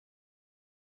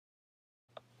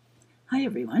Hi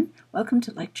everyone, welcome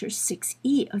to Lecture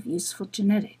 6E of Useful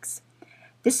Genetics.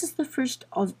 This is the first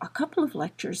of a couple of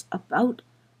lectures about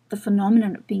the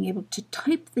phenomenon of being able to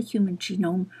type the human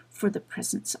genome for the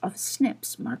presence of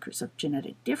SNPs, markers of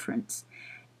genetic difference.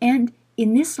 And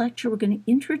in this lecture, we're going to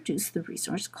introduce the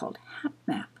resource called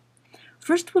HapMap.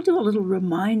 First, we'll do a little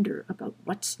reminder about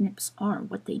what SNPs are,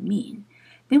 what they mean.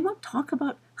 Then we'll talk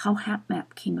about how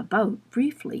HapMap came about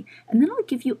briefly, and then I'll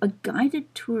give you a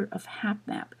guided tour of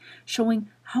HapMap, showing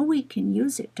how we can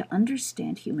use it to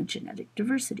understand human genetic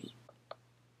diversity.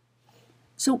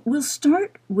 So we'll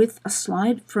start with a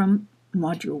slide from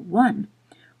Module 1,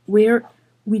 where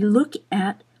we look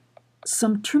at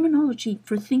some terminology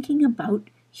for thinking about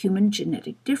human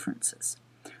genetic differences.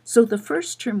 So the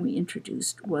first term we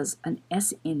introduced was an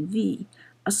SNV,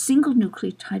 a single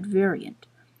nucleotide variant.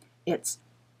 It's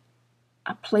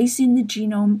a place in the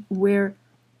genome where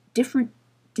different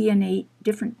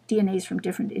DNAs from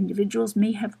different individuals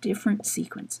may have different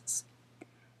sequences.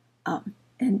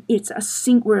 And it's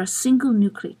where a single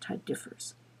nucleotide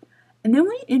differs. And then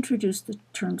we introduced the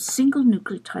term single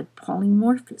nucleotide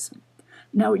polymorphism.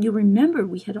 Now you remember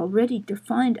we had already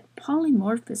defined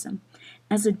polymorphism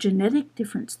as a genetic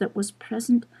difference that was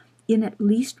present in at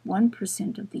least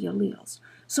 1% of the alleles.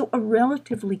 So a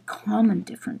relatively common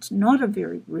difference, not a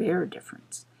very rare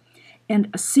difference. And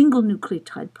a single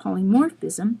nucleotide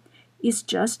polymorphism is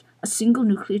just a single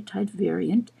nucleotide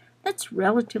variant that's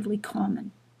relatively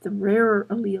common. The rarer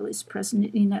allele is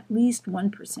present in at least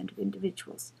 1% of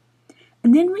individuals.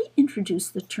 And then we introduce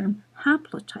the term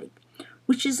haplotype,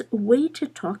 which is a way to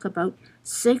talk about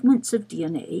segments of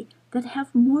DNA that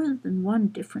have more than one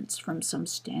difference from some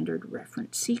standard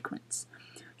reference sequence.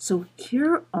 So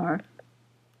here are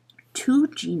two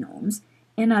genomes,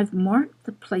 and I've marked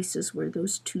the places where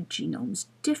those two genomes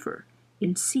differ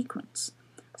in sequence.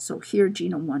 So here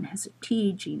genome 1 has a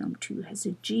T, genome 2 has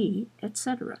a G,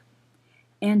 etc.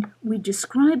 And we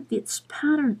describe its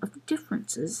pattern of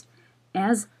differences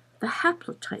as the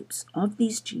haplotypes of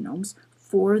these genomes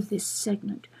for this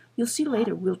segment. You'll see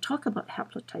later we'll talk about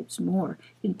haplotypes more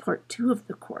in part 2 of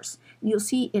the course. And you'll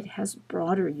see it has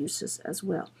broader uses as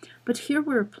well. But here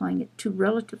we're applying it to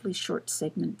relatively short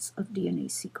segments of DNA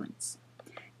sequence.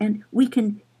 And we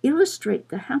can illustrate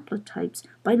the haplotypes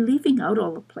by leaving out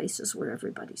all the places where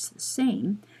everybody's the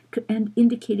same and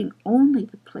indicating only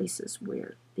the places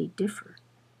where they differ.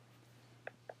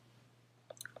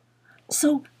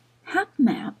 So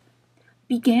HapMap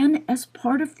began as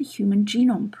part of the Human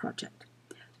Genome Project.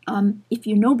 If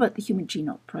you know about the Human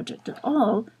Genome Project at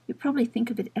all, you probably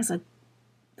think of it as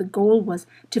the goal was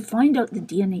to find out the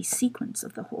DNA sequence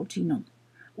of the whole genome.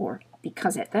 Or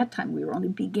because at that time we were only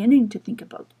beginning to think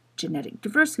about genetic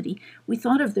diversity, we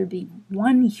thought of there being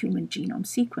one human genome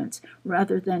sequence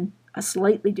rather than a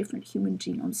slightly different human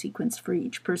genome sequence for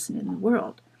each person in the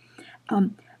world.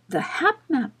 The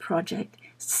HapMap project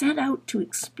set out to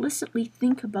explicitly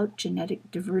think about genetic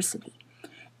diversity.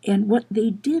 And what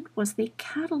they did was they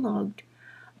cataloged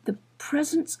the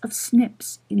presence of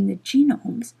SNPs in the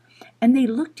genomes, and they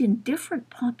looked in different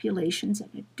populations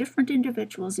and at different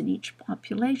individuals in each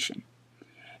population.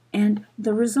 And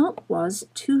the result was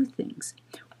two things.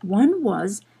 One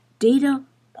was data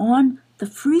on the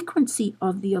frequency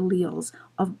of the alleles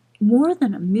of more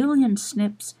than 1 million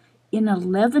SNPs in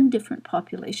 11 different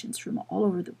populations from all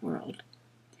over the world.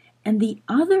 And the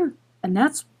other, and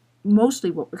that's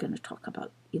mostly what we're going to talk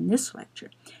about in this lecture.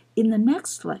 In the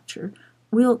next lecture,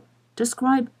 we'll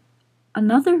describe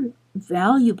another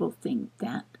valuable thing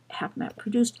that HapMap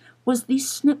produced was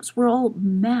these SNPs were all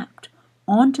mapped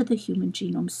onto the human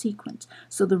genome sequence.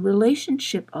 So the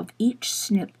relationship of each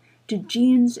SNP to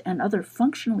genes and other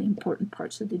functionally important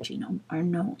parts of the genome are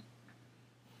known.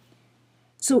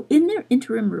 So in their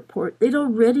interim report, they'd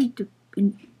already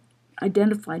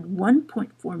identified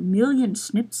 1.4 million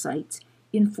SNP sites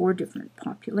in 4 different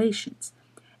populations.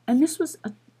 And this was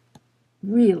a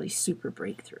really super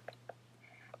breakthrough.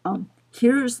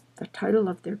 Here's the title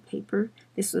of their paper.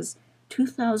 This was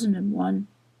 2001,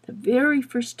 the very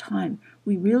first time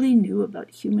we really knew about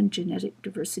human genetic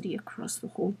diversity across the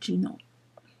whole genome.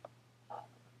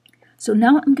 So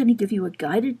now I'm going to give you a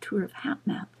guided tour of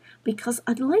HapMap because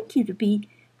I'd like you to be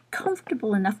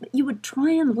comfortable enough that you would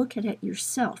try and look at it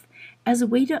yourself as a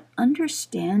way to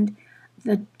understand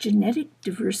the genetic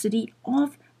diversity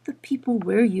of the people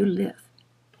where you live.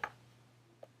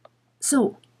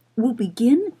 So we'll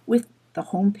begin with the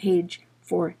homepage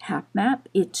for HapMap.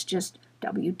 It's just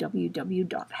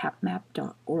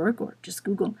www.hapmap.org, or just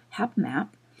Google HapMap,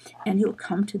 and you'll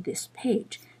come to this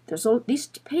page. These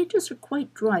pages are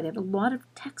quite dry. They have a lot of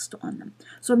text on them.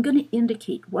 So I'm going to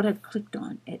indicate what I've clicked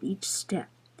on at each step.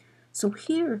 So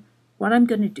here, what I'm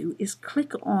going to do is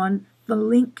click on the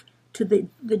link to the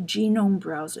genome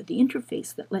browser, the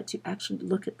interface that lets you actually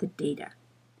look at the data.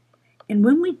 And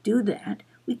when we do that,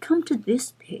 we come to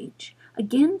this page.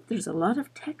 Again, there's a lot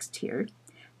of text here.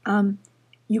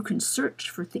 You can search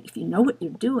for things. If you know what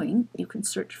you're doing, you can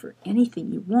search for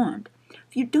anything you want.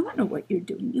 If you don't know what you're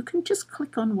doing, you can just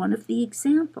click on one of the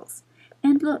examples.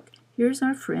 And look, here's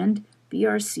our friend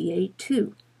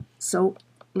BRCA2. So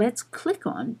let's click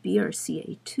on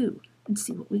BRCA2 and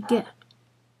see what we get.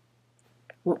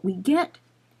 What we get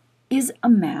is a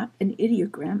map, an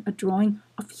ideogram, a drawing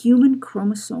of human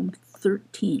chromosome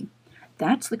 13.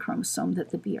 That's the chromosome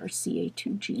that the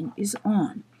BRCA2 gene is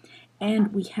on.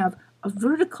 And we have a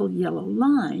vertical yellow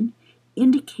line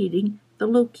indicating the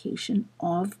location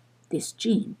of this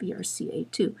gene,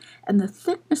 BRCA2. And the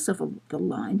thickness of the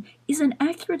line is an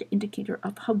accurate indicator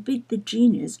of how big the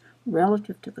gene is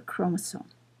relative to the chromosome.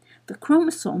 The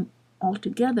chromosome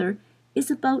altogether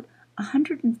is about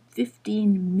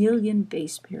 115 million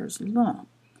base pairs long.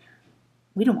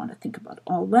 We don't want to think about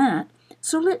all that,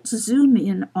 so let's zoom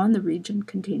in on the region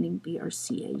containing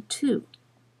BRCA2.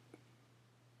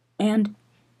 And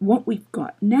what we've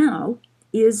got now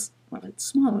is, well, it's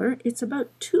smaller, it's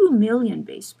about 2 million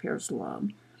base pairs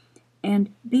long.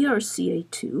 And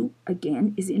BRCA2,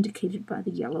 again, is indicated by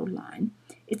the yellow line.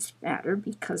 It's fatter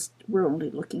because we're only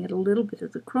looking at a little bit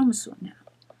of the chromosome now.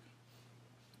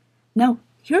 Now,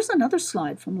 here's another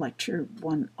slide from Lecture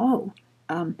 1.0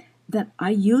 that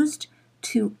I used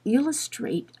to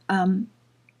illustrate the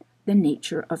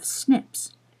nature of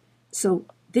SNPs. So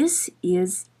this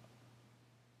is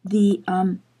the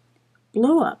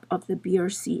blow-up of the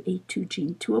BRCA2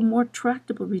 gene to a more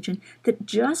tractable region that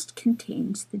just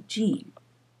contains the gene.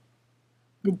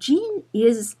 The gene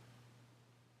is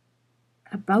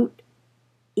about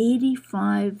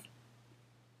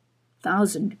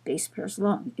 85,000 base pairs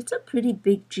long. It's a pretty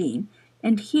big gene.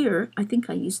 And here, I think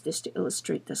I used this to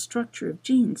illustrate the structure of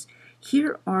genes.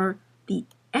 Here are the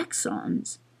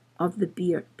exons of the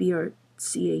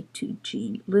BRCA2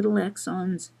 gene. Little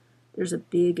exons, there's a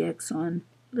big exon,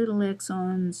 little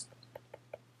exons.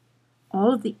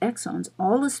 All of the exons,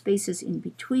 all the spaces in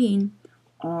between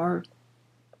are,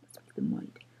 let's make them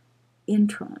white,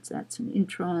 introns. That's an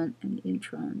intron, an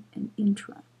intron, an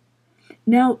intron.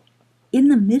 Now, in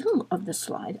the middle of the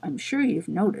slide, I'm sure you've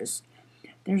noticed,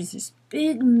 there's this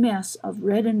big mess of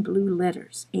red and blue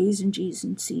letters, A's and G's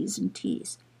and C's and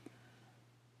T's.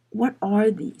 What are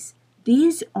these?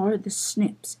 These are the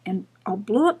SNPs, and I'll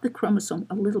blow up the chromosome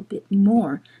a little bit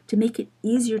more to make it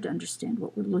easier to understand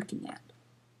what we're looking at.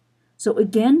 So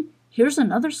again, here's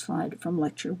another slide from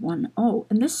Lecture 1.0,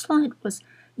 and this slide was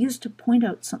used to point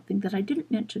out something that I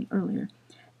didn't mention earlier,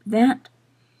 that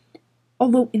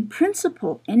although in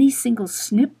principle any single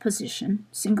SNP position,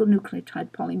 single nucleotide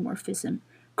polymorphism,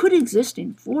 could exist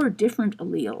in 4 different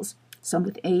alleles, some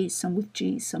with A, some with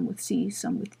G, some with C,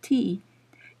 some with T,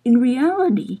 in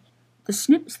reality, the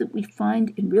SNPs that we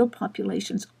find in real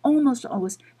populations almost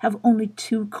always have only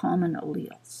 2 common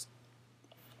alleles.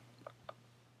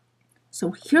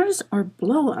 So here's our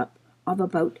blow-up of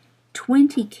about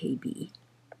 20 kb.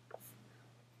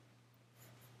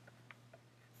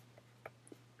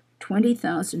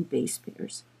 20,000 base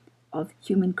pairs of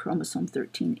human chromosome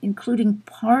 13, including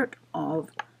part of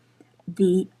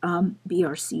the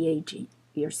BRCA gene,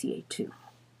 BRCA2.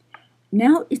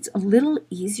 Now it's a little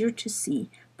easier to see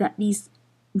that these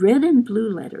red and blue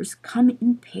letters come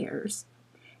in pairs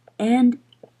and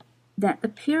that the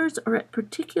pairs are at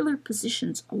particular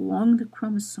positions along the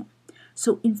chromosome.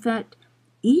 So in fact,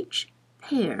 each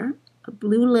pair, a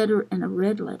blue letter and a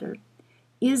red letter,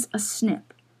 is a SNP.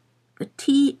 The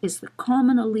T is the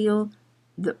common allele,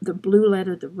 the blue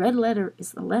letter, the red letter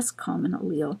is the less common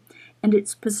allele, and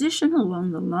its position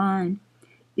along the line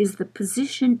is the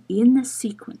position in the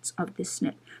sequence of this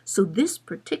SNP. So this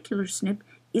particular SNP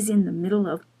is in the middle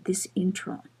of this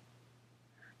intron.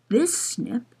 This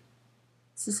SNP,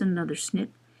 this is another SNP,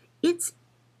 it's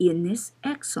in this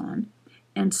exon,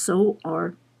 and so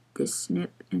are this SNP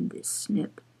and this SNP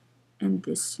and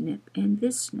this SNP and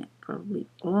this SNP, probably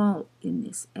all in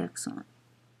this exon.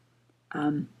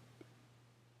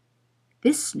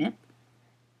 This SNP,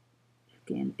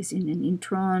 again, is in an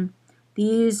intron.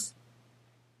 These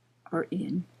are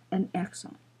in an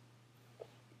exon.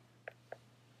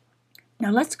 Now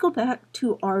let's go back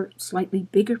to our slightly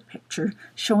bigger picture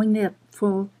showing the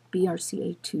full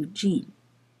BRCA2 gene.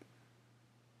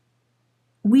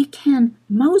 We can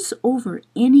mouse over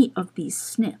any of these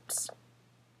SNPs.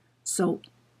 So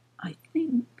I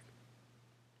think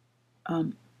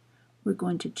we're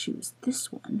going to choose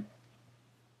this one.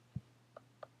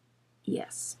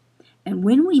 Yes. And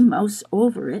when we mouse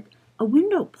over it, a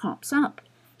window pops up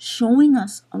showing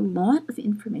us a lot of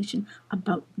information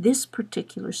about this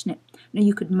particular SNP. Now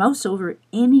you could mouse over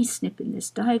any SNP in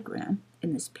this diagram,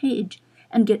 in this page,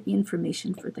 and get the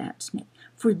information for that SNP.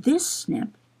 For this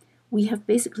SNP, we have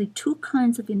basically two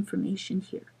kinds of information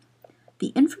here.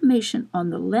 The information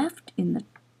on the left in the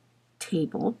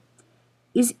table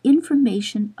is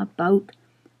information about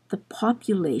the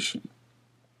population.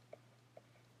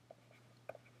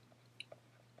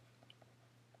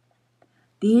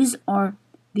 These are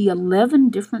the 11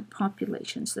 different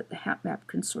populations that the HapMap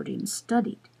Consortium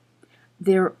studied.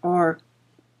 There are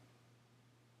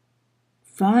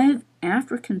four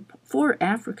African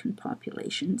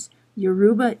populations: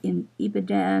 Yoruba in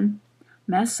Ibadan,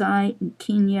 Maasai in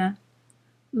Kenya,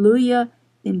 Luhya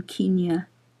in Kenya,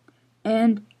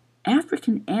 and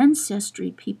African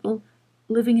ancestry people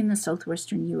living in the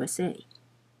southwestern USA.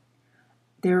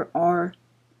 There are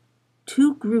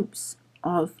two groups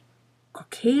of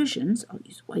Caucasians, I'll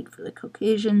use white for the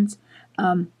Caucasians,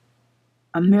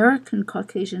 American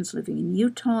Caucasians living in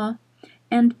Utah,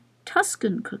 and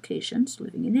Tuscan Caucasians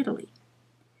living in Italy.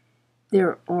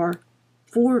 There are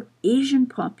 4 Asian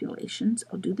populations,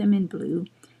 I'll do them in blue: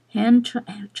 Han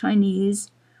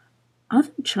Chinese,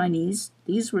 other Chinese,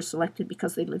 these were selected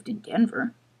because they lived in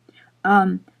Denver,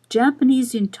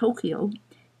 Japanese in Tokyo,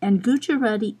 and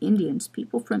Gujarati Indians,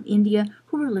 people from India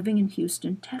who were living in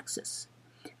Houston, Texas.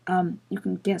 You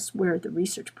can guess where the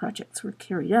research projects were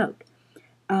carried out.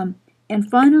 And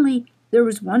finally, there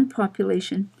was one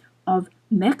population of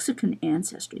Mexican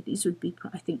ancestry. These would be,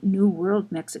 I think, New World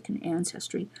Mexican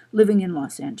ancestry living in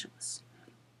Los Angeles.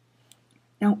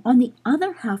 Now, on the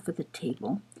other half of the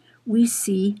table, we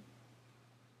see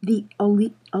the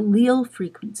allele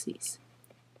frequencies.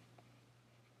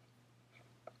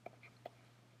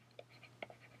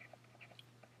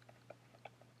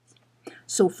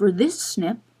 So for this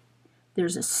SNP,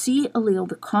 there's a C allele.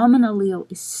 The common allele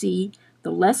is C.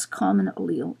 The less common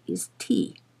allele is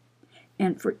T.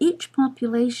 And for each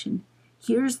population,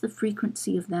 here's the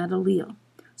frequency of that allele.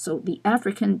 So the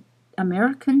African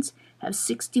Americans have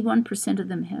 61% of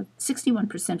them have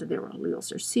 61% of their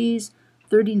alleles are C's,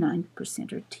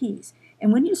 39% are T's.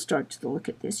 And when you start to look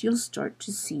at this, you'll start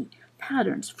to see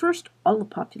patterns. First, all the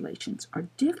populations are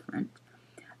different.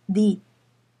 The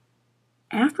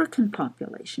African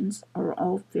populations are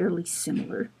all fairly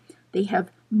similar. They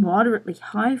have moderately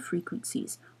high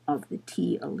frequencies of the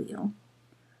T allele.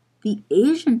 The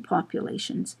Asian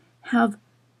populations have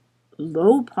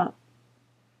low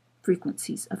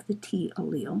frequencies of the T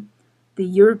allele. The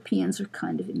Europeans are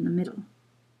kind of in the middle.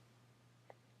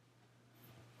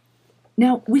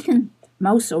 Now we can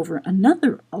mouse over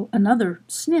another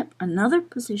SNP, another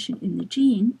position in the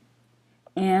gene,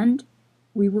 and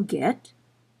we will get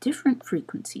different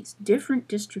frequencies, different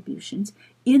distributions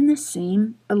in the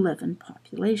same 11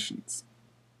 populations.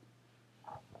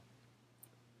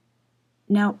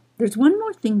 Now, there's one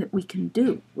more thing that we can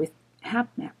do with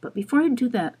HapMap, but before I do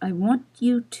that, I want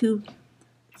you to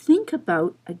think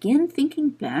about, again, thinking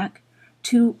back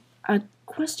to a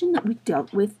question that we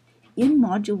dealt with in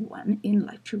Module 1 in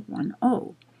Lecture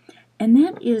 1.0, and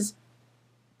that is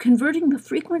converting the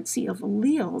frequency of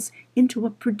alleles into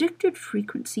a predicted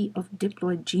frequency of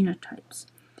diploid genotypes.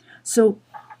 So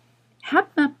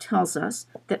HapMap tells us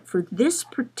that for this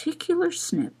particular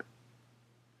SNP,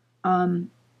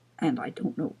 and I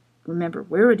don't remember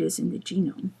where it is in the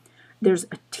genome, there's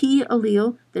a T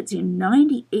allele that's in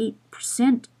 98%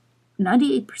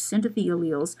 of the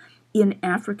alleles in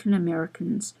African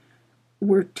Americans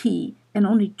were T, and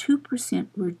only 2%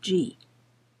 were G.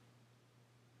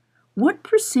 What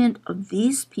percent of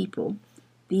these people,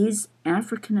 these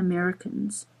African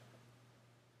Americans,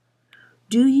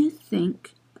 do you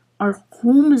think are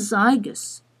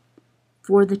homozygous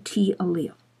for the T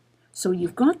allele? So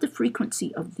you've got the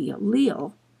frequency of the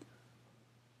allele.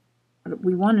 What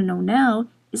we want to know now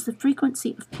is the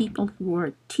frequency of people who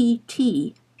are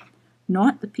TT,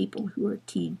 not the people who are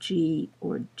TG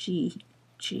or GG.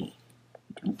 We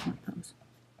don't want those.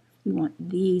 We want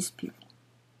these people.